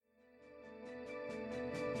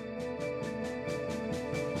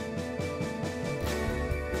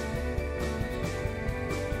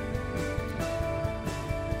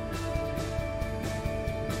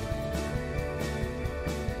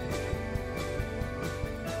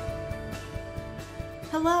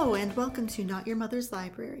Hello, and welcome to Not Your Mother's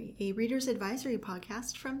Library, a reader's advisory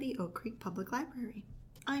podcast from the Oak Creek Public Library.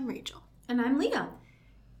 I'm Rachel. And I'm Leah.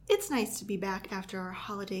 It's nice to be back after our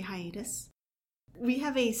holiday hiatus. We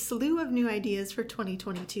have a slew of new ideas for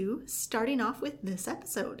 2022, starting off with this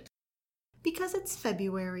episode. Because it's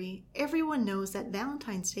February, everyone knows that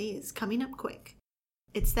Valentine's Day is coming up quick.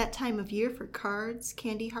 It's that time of year for cards,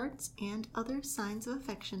 candy hearts, and other signs of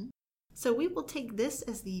affection. So we will take this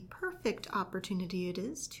as the perfect opportunity it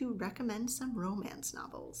is to recommend some romance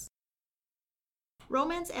novels.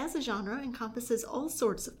 Romance as a genre encompasses all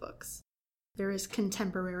sorts of books. There is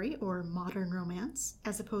contemporary or modern romance,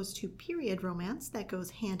 as opposed to period romance that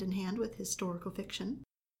goes hand in hand with historical fiction.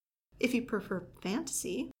 If you prefer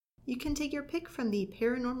fantasy, you can take your pick from the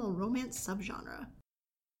paranormal romance subgenre.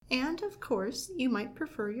 And, of course, you might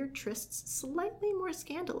prefer your trysts slightly more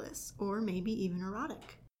scandalous, or maybe even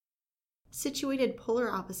erotic. Situated polar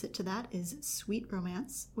opposite to that is sweet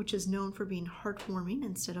romance, which is known for being heartwarming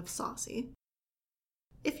instead of saucy.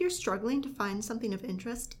 If you're struggling to find something of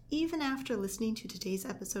interest, even after listening to today's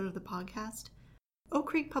episode of the podcast, Oak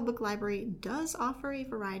Creek Public Library does offer a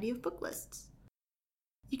variety of book lists.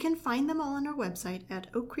 You can find them all on our website at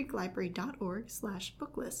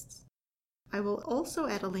oakcreeklibrary.org/booklists. I will also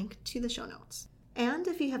add a link to the show notes. And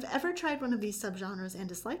if you have ever tried one of these subgenres and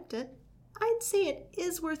disliked it, I'd say it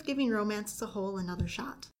is worth giving romance as a whole another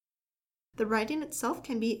shot. The writing itself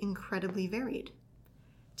can be incredibly varied.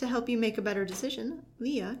 To help you make a better decision,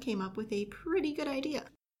 Leah came up with a pretty good idea.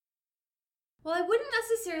 Well, I wouldn't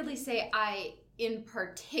necessarily say I, in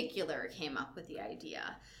particular, came up with the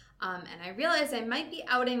idea. And I realize I might be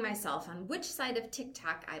outing myself on which side of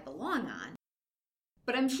TikTok I belong on.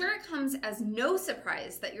 But I'm sure it comes as no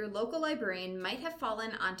surprise that your local librarian might have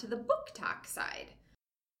fallen onto the book talk side.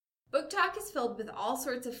 Book Talk is filled with all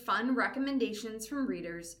sorts of fun recommendations from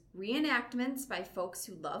readers, reenactments by folks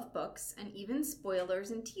who love books, and even spoilers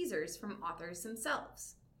and teasers from authors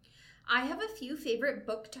themselves. I have a few favorite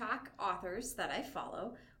Book Talk authors that I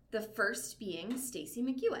follow, the first being Stacey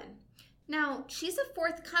McEwen. Now, she's a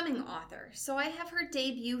forthcoming author, so I have her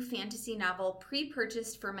debut fantasy novel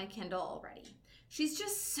pre-purchased for my Kindle already. She's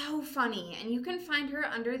just so funny, and you can find her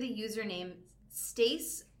under the username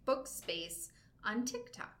StaceBookspace on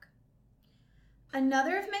TikTok.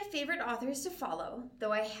 Another of my favorite authors to follow,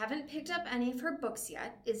 though I haven't picked up any of her books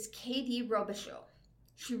yet, is K.D. Robichaud.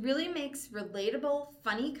 She really makes relatable,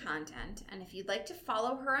 funny content, and if you'd like to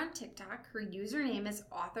follow her on TikTok, her username is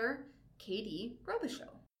author K.D.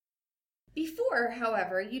 Robichaud. Before,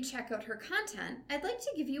 however, you check out her content, I'd like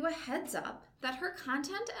to give you a heads up that her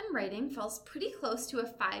content and writing falls pretty close to a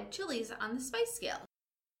 5 chilies on the spice scale.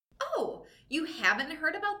 Oh, you haven't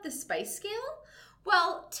heard about the spice scale?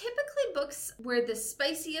 Well, typically books where the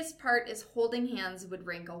spiciest part is holding hands would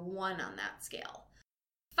rank a 1 on that scale.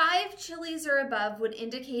 5 chilies or above would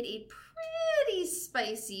indicate a pretty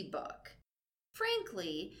spicy book.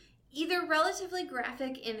 Frankly, either relatively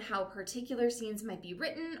graphic in how particular scenes might be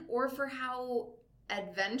written or for how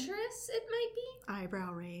adventurous it might be.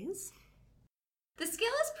 Eyebrow raise. The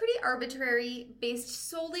scale is pretty arbitrary, based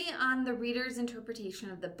solely on the reader's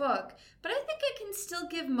interpretation of the book, but I think it can still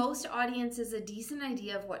give most audiences a decent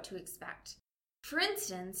idea of what to expect. For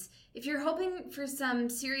instance, if you're hoping for some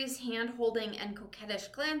serious hand-holding and coquettish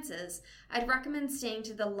glances, I'd recommend staying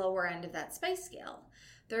to the lower end of that spice scale.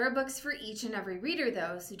 There are books for each and every reader,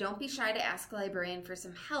 though, so don't be shy to ask a librarian for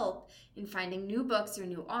some help in finding new books or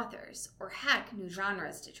new authors, or heck, new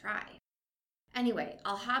genres to try. Anyway,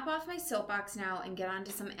 I'll hop off my soapbox now and get on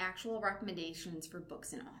to some actual recommendations for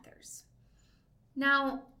books and authors.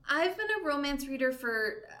 Now, I've been a romance reader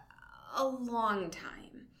for a long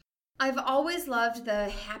time. I've always loved the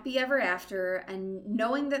happy ever after and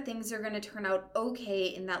knowing that things are going to turn out okay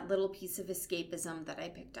in that little piece of escapism that I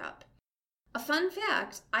picked up. A fun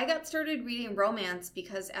fact, I got started reading romance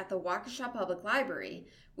because at the Waukesha Public Library,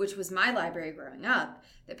 which was my library growing up,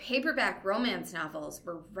 the paperback romance novels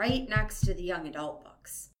were right next to the young adult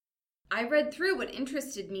books. I read through what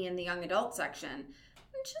interested me in the young adult section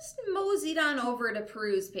and just moseyed on over to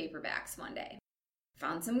peruse paperbacks one day.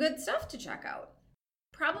 Found some good stuff to check out.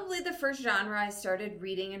 Probably the first genre I started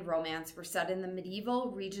reading in romance were set in the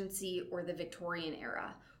medieval, Regency, or the Victorian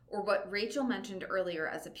era, or what Rachel mentioned earlier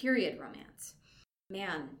as a period romance.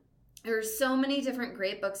 Man, there are so many different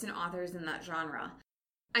great books and authors in that genre.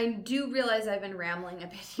 I do realize I've been rambling a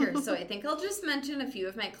bit here, so I think I'll just mention a few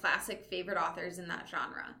of my classic favorite authors in that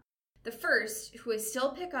genre. The first, who I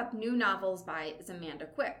still pick up new novels by, is Amanda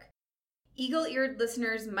Quick. Eagle-eared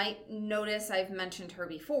listeners might notice I've mentioned her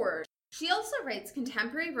before. She also writes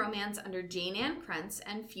contemporary romance under Jane Ann Krentz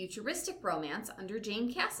and futuristic romance under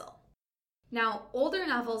Jane Castle. Now, older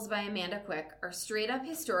novels by Amanda Quick are straight-up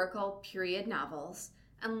historical period novels,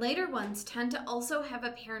 and later ones tend to also have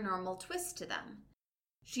a paranormal twist to them.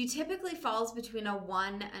 She typically falls between a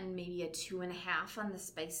 1 and maybe a 2.5 on the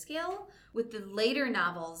spice scale, with the later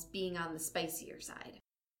novels being on the spicier side.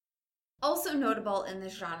 Also notable in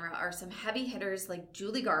this genre are some heavy hitters like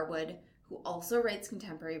Julie Garwood, who also writes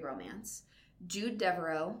contemporary romance, Jude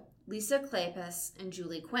Devereaux, Lisa Kleypas, and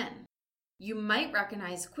Julie Quinn. You might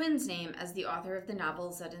recognize Quinn's name as the author of the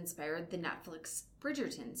novels that inspired the Netflix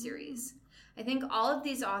Bridgerton series. I think all of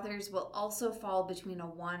these authors will also fall between a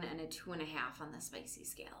 1 and a 2.5 on the spicy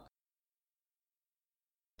scale.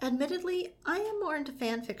 Admittedly, I am more into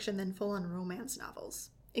fan fiction than full-on romance novels.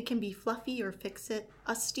 It can be fluffy or fix-it,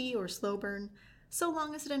 usty or slow burn, so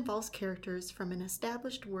long as it involves characters from an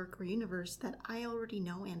established work or universe that I already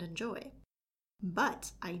know and enjoy.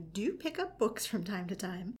 But I do pick up books from time to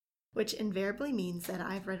time, which invariably means that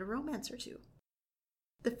I've read a romance or two.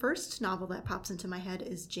 The first novel that pops into my head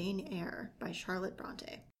is Jane Eyre by Charlotte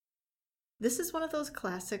Bronte. This is one of those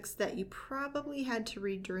classics that you probably had to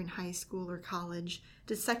read during high school or college,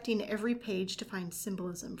 dissecting every page to find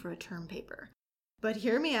symbolism for a term paper. But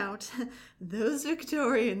hear me out, those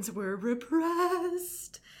Victorians were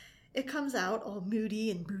repressed. It comes out all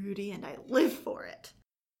moody and broody, and I live for it.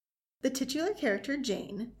 The titular character,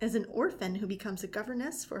 Jane, is an orphan who becomes a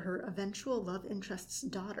governess for her eventual love interest's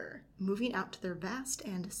daughter, moving out to their vast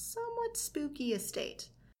and somewhat spooky estate.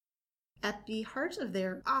 At the heart of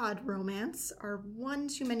their odd romance are one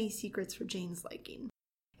too many secrets for Jane's liking,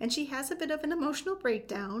 and she has a bit of an emotional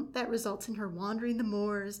breakdown that results in her wandering the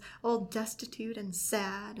moors, all destitute and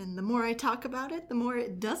sad, and the more I talk about it, the more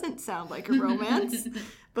it doesn't sound like a romance,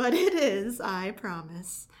 but it is, I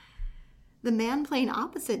promise. The man playing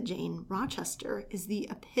opposite Jane, Rochester, is the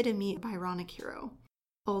epitome of Byronic hero.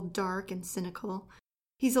 All dark and cynical.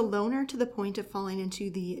 He's a loner to the point of falling into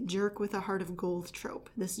the jerk with a heart of gold trope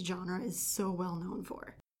this genre is so well known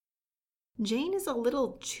for. Jane is a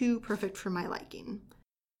little too perfect for my liking.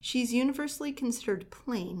 She's universally considered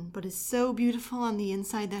plain, but is so beautiful on the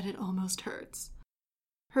inside that it almost hurts.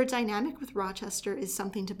 Her dynamic with Rochester is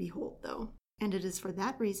something to behold, though, and it is for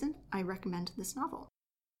that reason I recommend this novel.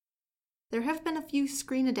 There have been a few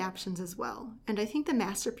screen adaptations as well, and I think the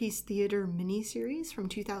Masterpiece Theater miniseries from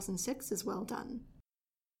 2006 is well done.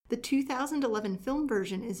 The 2011 film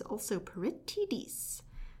version is also pretty decent.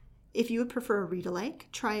 If you would prefer a read-alike,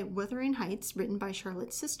 try Wuthering Heights, written by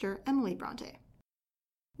Charlotte's sister, Emily Bronte.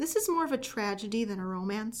 This is more of a tragedy than a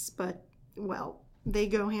romance, but, well, they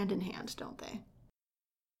go hand in hand, don't they?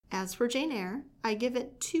 As for Jane Eyre, I give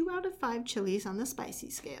it 2 out of 5 chilies on the spicy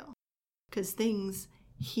scale, 'cause things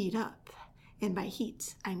heat up. And by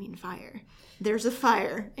heat, I mean fire. There's a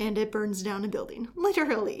fire, and it burns down a building,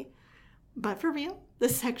 literally. But for real, the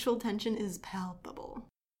sexual tension is palpable.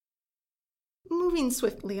 Moving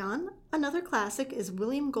swiftly on, another classic is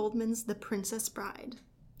William Goldman's The Princess Bride.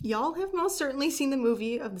 Y'all have most certainly seen the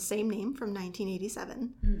movie of the same name from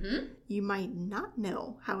 1987. Mm-hmm. You might not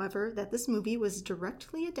know, however, that this movie was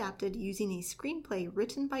directly adapted using a screenplay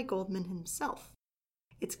written by Goldman himself.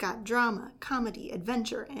 It's got drama, comedy,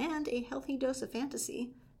 adventure, and a healthy dose of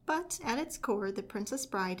fantasy, but at its core, The Princess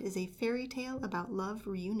Bride is a fairy tale about love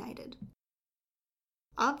reunited.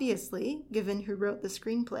 Obviously, given who wrote the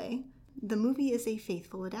screenplay, the movie is a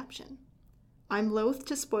faithful adaptation. I'm loath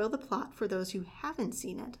to spoil the plot for those who haven't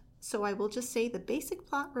seen it, so I will just say the basic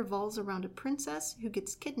plot revolves around a princess who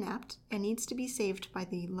gets kidnapped and needs to be saved by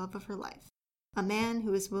the love of her life, a man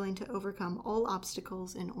who is willing to overcome all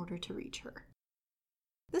obstacles in order to reach her.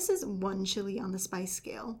 This is 1 chili on the spice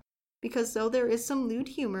scale, because though there is some lewd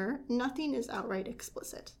humor, nothing is outright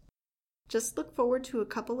explicit. Just look forward to a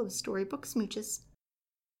couple of storybook smooches.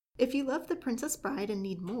 If you love The Princess Bride and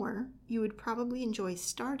need more, you would probably enjoy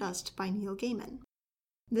Stardust by Neil Gaiman.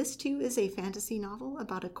 This too is a fantasy novel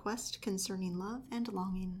about a quest concerning love and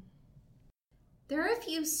longing. There are a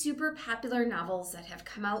few super popular novels that have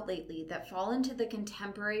come out lately that fall into the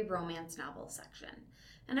contemporary romance novel section,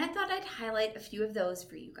 and I thought I'd highlight a few of those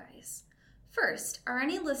for you guys. First, are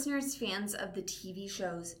any listeners fans of the TV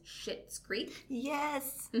shows Schitt's Creek?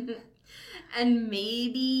 Yes! And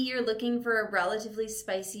maybe you're looking for a relatively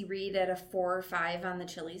spicy read at a 4 or 5 on the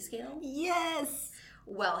chili scale? Yes!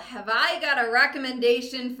 Well, have I got a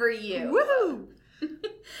recommendation for you? Woohoo!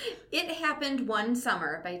 It Happened One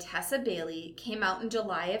Summer by Tessa Bailey came out in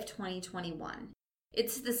July of 2021.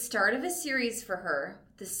 It's the start of a series for her,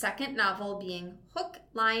 the second novel being Hook,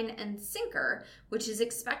 Line, and Sinker, which is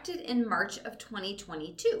expected in March of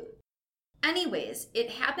 2022. Anyways,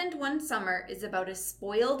 It Happened One Summer is about a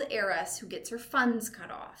spoiled heiress who gets her funds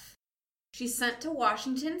cut off. She's sent to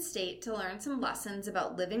Washington State to learn some lessons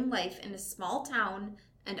about living life in a small town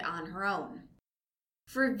and on her own.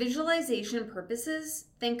 For visualization purposes,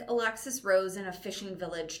 think Alexis Rose in a fishing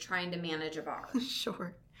village trying to manage a bar.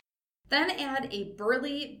 Sure. Then add a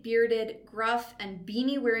burly, bearded, gruff, and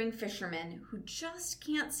beanie-wearing fisherman who just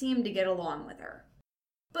can't seem to get along with her.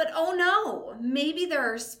 But oh no, maybe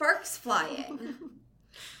there are sparks flying.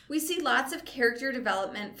 We see lots of character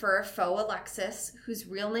development for a faux Alexis, whose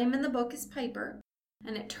real name in the book is Piper,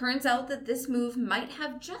 and it turns out that this move might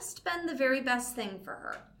have just been the very best thing for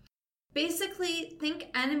her. Basically, think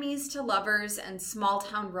enemies to lovers and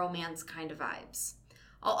small-town romance kind of vibes.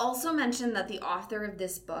 I'll also mention that the author of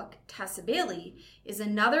this book, Tessa Bailey, is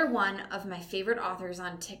another one of my favorite authors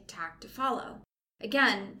on TikTok to follow.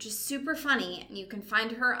 Again, just super funny, and you can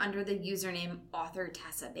find her under the username author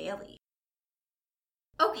Tessa Bailey.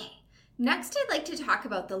 Okay, next I'd like to talk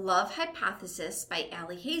about The Love Hypothesis by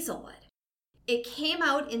Ali Hazelwood. It came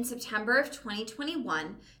out in September of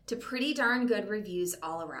 2021 to pretty darn good reviews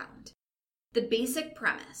all around. The basic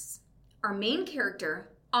premise: our main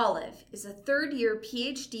character, Olive, is a third-year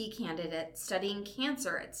PhD candidate studying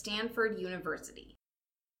cancer at Stanford University.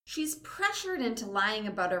 She's pressured into lying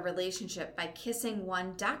about a relationship by kissing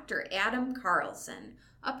one Dr. Adam Carlson,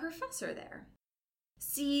 a professor there.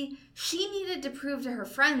 See, she needed to prove to her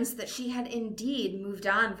friends that she had indeed moved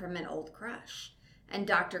on from an old crush. And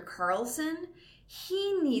Dr. Carlson,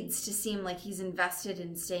 he needs to seem like he's invested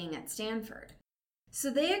in staying at Stanford. So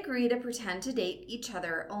they agree to pretend to date each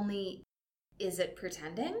other, only, is it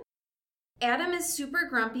pretending? Adam is super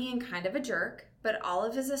grumpy and kind of a jerk, but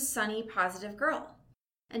Olive is a sunny, positive girl.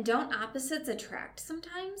 And don't opposites attract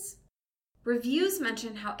sometimes? Reviews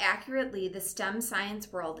mention how accurately the STEM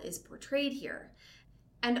science world is portrayed here,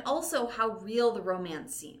 and also how real the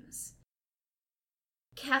romance seems.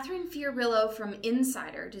 Catherine Fiorillo from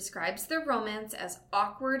Insider describes their romance as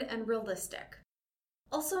awkward and realistic.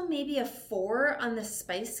 Also maybe a 4 on the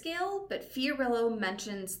spice scale, but Fiorillo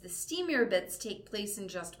mentions the steamier bits take place in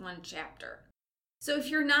just one chapter. So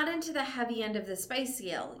if you're not into the heavy end of the spice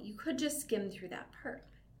scale, you could just skim through that part.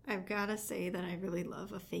 I've got to say that I really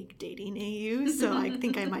love a fake dating AU, so I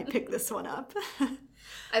think I might pick this one up.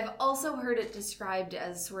 I've also heard it described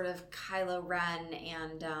as sort of Kylo Ren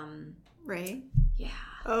and... Rey? Yeah.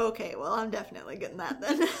 Okay, well, I'm definitely getting that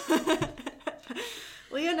then.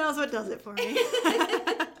 Leah knows what does it for me.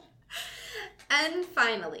 And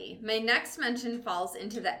finally, my next mention falls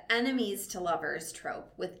into the enemies to lovers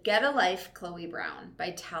trope with Get a Life, Chloe Brown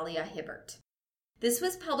by Talia Hibbert. This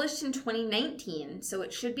was published in 2019, so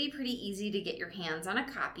it should be pretty easy to get your hands on a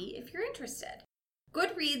copy if you're interested.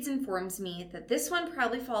 Goodreads informs me that this one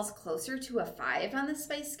probably falls closer to a 5 on the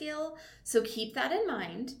spice scale, so keep that in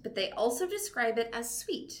mind, but they also describe it as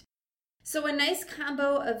sweet. So a nice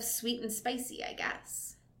combo of sweet and spicy, I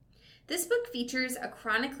guess. This book features a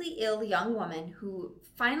chronically ill young woman who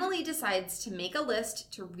finally decides to make a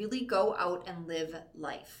list to really go out and live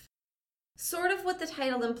life. Sort of what the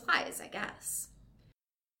title implies, I guess.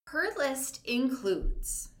 Her list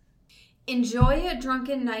includes: enjoy a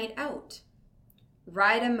drunken night out,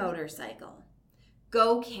 ride a motorcycle,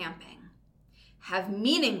 go camping, have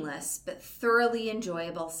meaningless but thoroughly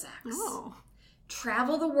enjoyable sex,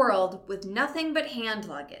 travel the world with nothing but hand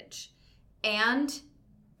luggage, and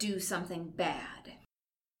do something bad.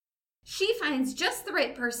 She finds just the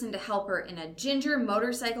right person to help her in a ginger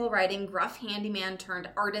motorcycle riding gruff handyman turned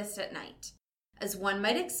artist at night. As one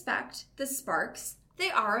might expect, the sparks, they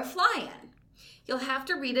are a fly-in. You'll have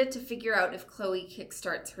to read it to figure out if Chloe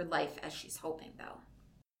kickstarts her life as she's hoping, though.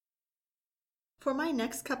 For my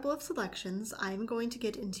next couple of selections, I'm going to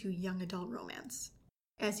get into young adult romance.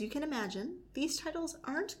 As you can imagine, these titles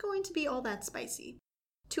aren't going to be all that spicy.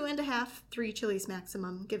 2.5, 3 chilies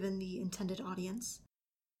maximum, given the intended audience.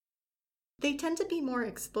 They tend to be more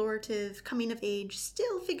explorative, coming of age,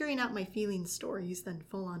 still figuring out my feelings stories than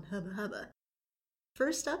full-on hubba hubba.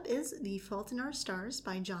 First up is The Fault in Our Stars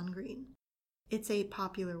by John Green. It's a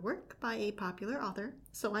popular work by a popular author,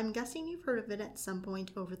 so I'm guessing you've heard of it at some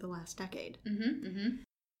point over the last decade.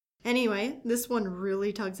 Anyway, this one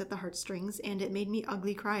really tugs at the heartstrings, and it made me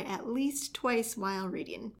ugly cry at least twice while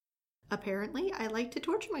reading. Apparently, I like to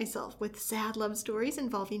torture myself with sad love stories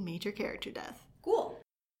involving major character death. Cool.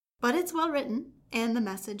 But it's well written, and the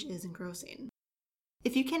message is engrossing.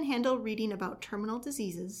 If you can handle reading about terminal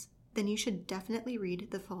diseases, then you should definitely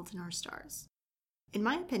read The Fault in Our Stars. In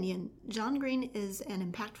my opinion, John Green is an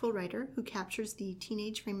impactful writer who captures the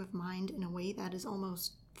teenage frame of mind in a way that is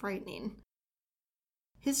almost frightening.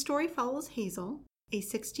 His story follows Hazel, a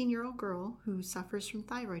 16-year-old girl who suffers from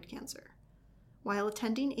thyroid cancer. While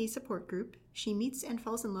attending a support group, she meets and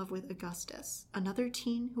falls in love with Augustus, another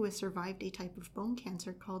teen who has survived a type of bone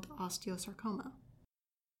cancer called osteosarcoma.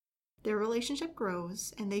 Their relationship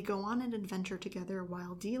grows, and they go on an adventure together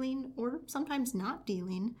while dealing, or sometimes not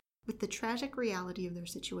dealing, with the tragic reality of their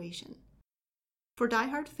situation. For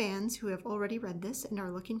diehard fans who have already read this and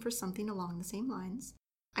are looking for something along the same lines,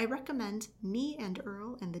 I recommend Me and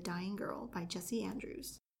Earl and the Dying Girl by Jessie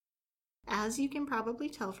Andrews. As you can probably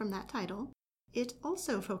tell from that title, it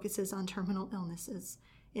also focuses on terminal illnesses,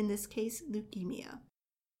 in this case leukemia.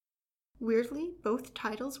 Weirdly, both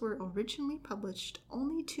titles were originally published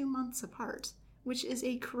only 2 months apart, which is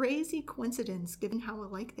a crazy coincidence given how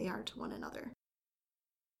alike they are to one another.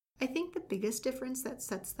 I think the biggest difference that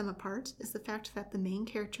sets them apart is the fact that the main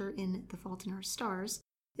character in The Fault in Our Stars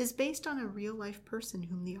is based on a real-life person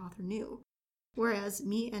whom the author knew, whereas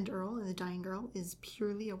Me and Earl and the Dying Girl is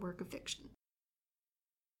purely a work of fiction.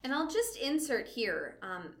 And I'll just insert here,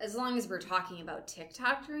 as long as we're talking about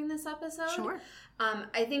TikTok during this episode. Sure.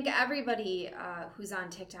 I think everybody who's on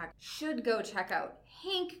TikTok should go check out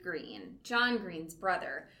Hank Green, John Green's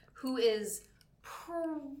brother, who is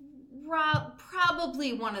probably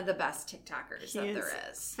one of the best TikTokers there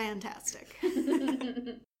is. Fantastic.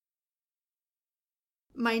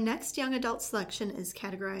 My next young adult selection is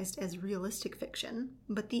categorized as realistic fiction,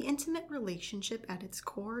 but the intimate relationship at its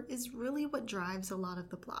core is really what drives a lot of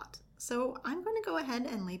the plot, so I'm going to go ahead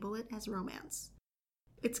and label it as romance.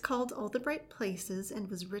 It's called All the Bright Places and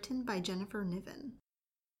was written by Jennifer Niven.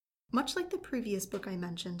 Much like the previous book I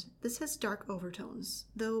mentioned, this has dark overtones,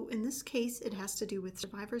 though in this case it has to do with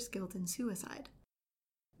survivor's guilt and suicide.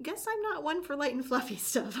 Guess I'm not one for light and fluffy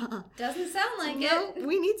stuff, huh? Doesn't sound like No, it.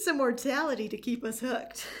 we need some mortality to keep us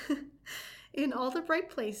hooked. In All the Bright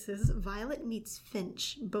Places, Violet meets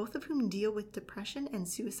Finch, both of whom deal with depression and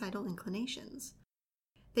suicidal inclinations.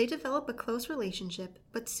 They develop a close relationship,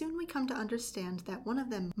 but soon we come to understand that one of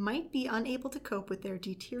them might be unable to cope with their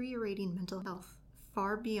deteriorating mental health,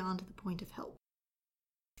 far beyond the point of help.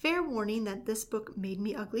 Fair warning that this book made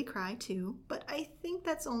me ugly cry too, but I think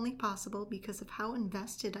that's only possible because of how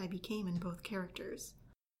invested I became in both characters.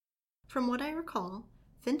 From what I recall,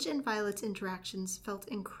 Finch and Violet's interactions felt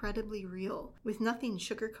incredibly real, with nothing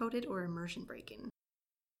sugar-coated or immersion-breaking.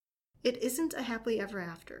 It isn't a happily ever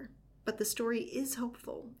after, but the story is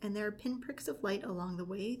hopeful, and there are pinpricks of light along the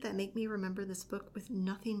way that make me remember this book with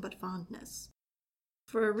nothing but fondness.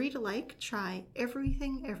 For a read-alike, try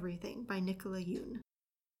Everything, Everything by Nicola Yoon.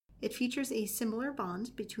 It features a similar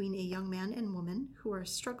bond between a young man and woman who are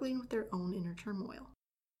struggling with their own inner turmoil.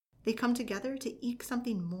 They come together to eke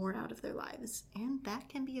something more out of their lives, and that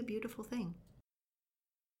can be a beautiful thing.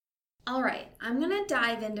 All right, I'm going to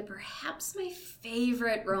dive into perhaps my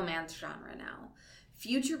favorite romance genre now,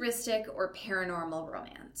 futuristic or paranormal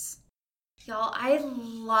romance. Y'all, I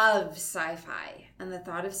love sci-fi and the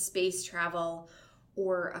thought of space travel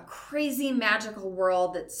or a crazy magical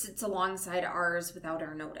world that sits alongside ours without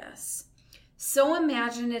our notice. So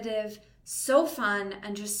imaginative, so fun,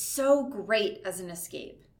 and just so great as an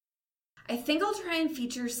escape. I think I'll try and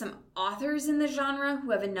feature some authors in the genre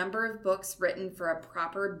who have a number of books written for a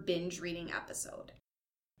proper binge reading episode.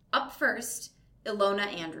 Up first, Ilona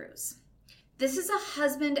Andrews. This is a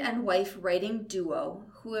husband and wife writing duo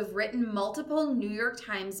who have written multiple New York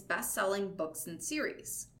Times best-selling books and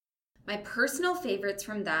series. My personal favorites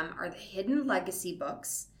from them are the Hidden Legacy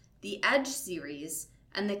books, the Edge series,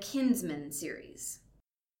 and the Kinsman series.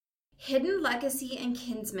 Hidden Legacy and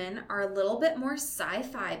Kinsman are a little bit more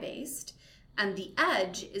sci-fi based, and the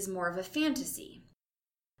Edge is more of a fantasy.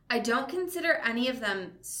 I don't consider any of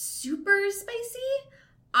them super spicy.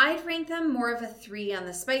 I'd rank them more of a 3 on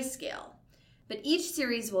the spice scale, but each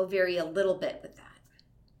series will vary a little bit with that.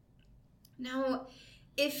 Now,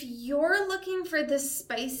 if you're looking for the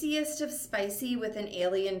spiciest of spicy with an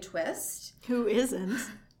alien twist, Who isn't?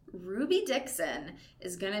 Ruby Dixon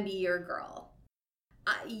is going to be your girl.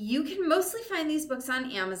 You can mostly find these books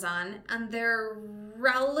on Amazon, and they're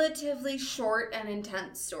relatively short and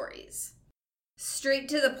intense stories. Straight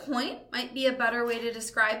to the point might be a better way to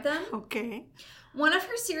describe them. Okay. One of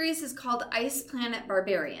her series is called Ice Planet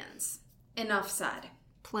Barbarians. Enough said.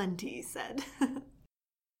 Plenty said.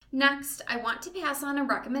 Next, I want to pass on a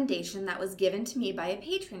recommendation that was given to me by a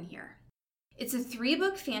patron here. It's a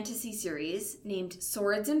 3-book fantasy series named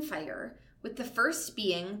Swords and Fire, with the first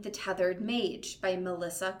being The Tethered Mage by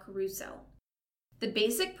Melissa Caruso. The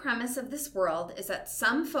basic premise of this world is that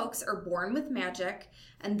some folks are born with magic,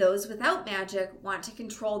 and those without magic want to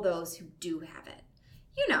control those who do have it.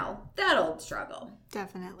 You know, that old struggle.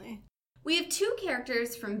 Definitely. We have 2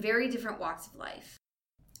 characters from very different walks of life.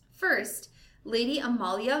 First, Lady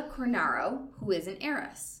Amalia Cornaro, who is an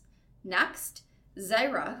heiress. Next,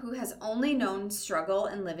 Zyra, who has only known struggle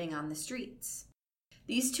and living on the streets.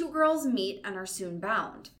 These two girls meet and are soon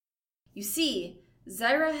bound. You see,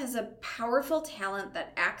 Zyra has a powerful talent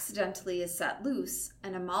that accidentally is set loose,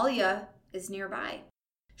 and Amalia is nearby.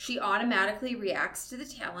 She automatically reacts to the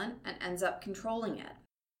talent and ends up controlling it.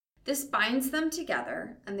 This binds them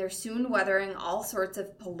together, and they're soon weathering all sorts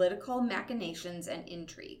of political machinations and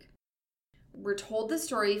intrigue. We're told the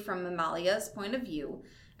story from Amalia's point of view,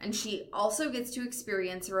 and she also gets to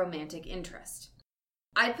experience a romantic interest.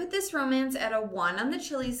 I put this romance at a 1 on the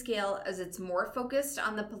chili scale as it's more focused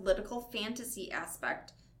on the political fantasy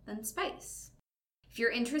aspect than spice. If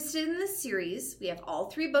you're interested in this series, we have all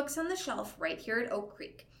 3 books on the shelf right here at Oak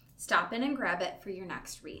Creek. Stop in and grab it for your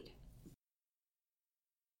next read.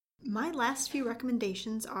 My last few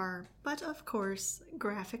recommendations are, but of course,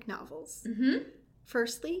 graphic novels. Mm-hmm.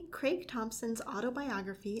 Firstly, Craig Thompson's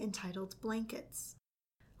autobiography entitled Blankets.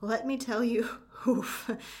 Let me tell you, oof,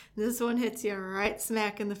 this one hits you right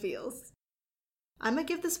smack in the feels. I'm going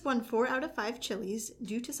to give this one 4 out of 5 chilies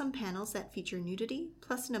due to some panels that feature nudity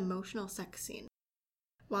plus an emotional sex scene.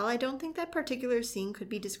 While I don't think that particular scene could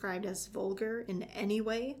be described as vulgar in any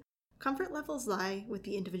way, comfort levels lie with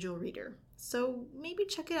the individual reader, so maybe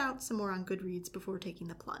check it out some more on Goodreads before taking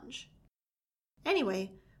the plunge.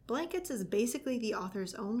 Anyway, Blankets is basically the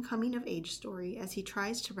author's own coming-of-age story as he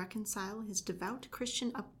tries to reconcile his devout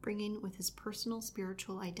Christian upbringing with his personal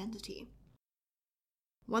spiritual identity.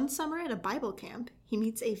 One summer at a Bible camp, he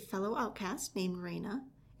meets a fellow outcast named Raina,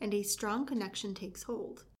 and a strong connection takes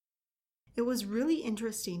hold. It was really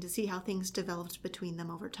interesting to see how things developed between them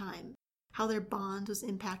over time, how their bond was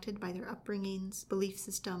impacted by their upbringings, belief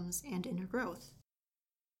systems, and inner growth.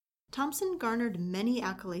 Thompson garnered many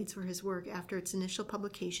accolades for his work after its initial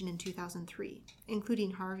publication in 2003,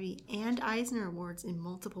 including Harvey and Eisner Awards in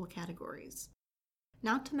multiple categories.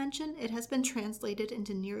 Not to mention, it has been translated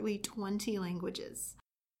into nearly 20 languages.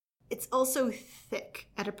 It's also thick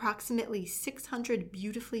at approximately 600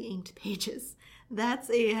 beautifully inked pages. That's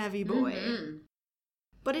a heavy boy. Mm-hmm.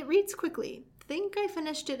 But it reads quickly. Think I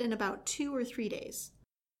finished it in about 2 or 3 days.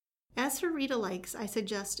 As for read-alikes, I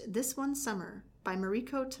suggest This One Summer by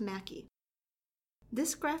Mariko Tamaki.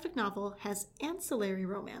 This graphic novel has ancillary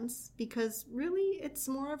romance because really it's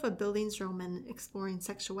more of a Bildungsroman exploring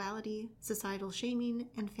sexuality, societal shaming,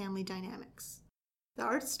 and family dynamics. The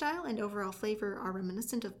art style and overall flavor are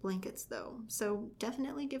reminiscent of Blankets though, so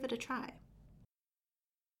definitely give it a try.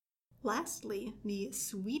 Lastly, the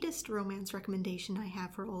sweetest romance recommendation I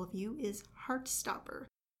have for all of you is Heartstopper,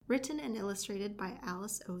 written and illustrated by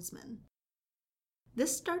Alice Oseman.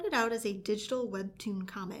 This started out as a digital webtoon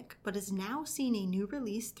comic, but is now seeing a new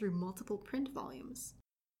release through multiple print volumes.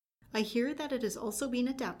 I hear that it is also being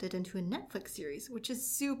adapted into a Netflix series, which is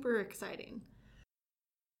super exciting.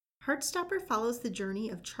 Heartstopper follows the journey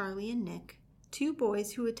of Charlie and Nick, 2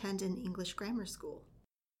 boys who attend an English grammar school.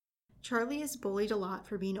 Charlie is bullied a lot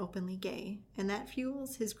for being openly gay, and that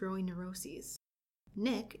fuels his growing neuroses.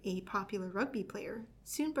 Nick, a popular rugby player,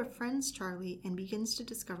 soon befriends Charlie and begins to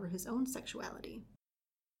discover his own sexuality.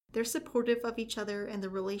 They're supportive of each other, and the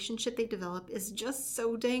relationship they develop is just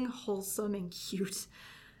so dang wholesome and cute.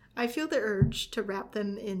 I feel the urge to wrap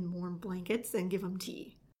them in warm blankets and give them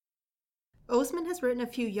tea. Oseman has written a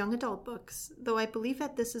few young adult books, though I believe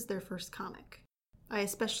that this is their first comic. I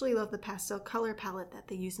especially love the pastel color palette that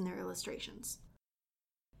they use in their illustrations.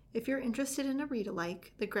 If you're interested in a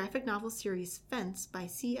read-alike, the graphic novel series Fence by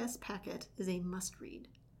C.S. Packet is a must-read.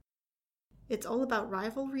 It's all about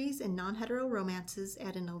rivalries and non-hetero romances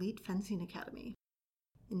at an elite fencing academy.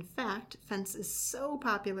 In fact, Fence is so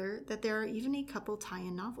popular that there are even a couple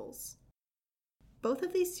tie-in novels. Both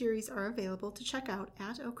of these series are available to check out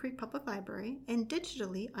at Oak Creek Public Library and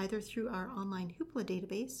digitally either through our online Hoopla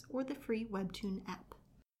database or the free Webtoon app.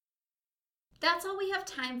 That's all we have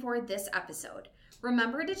time for this episode.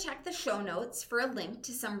 Remember to check the show notes for a link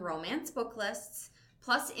to some romance book lists,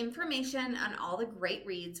 plus information on all the great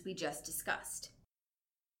reads we just discussed.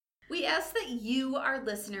 We ask that you, our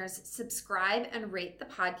listeners, subscribe and rate the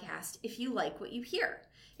podcast if you like what you hear.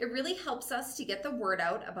 It really helps us to get the word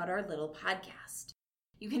out about our little podcast.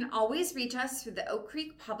 You can always reach us through the Oak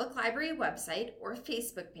Creek Public Library website or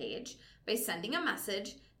Facebook page by sending a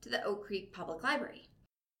message to the Oak Creek Public Library.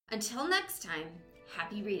 Until next time,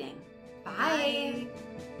 happy reading. Bye.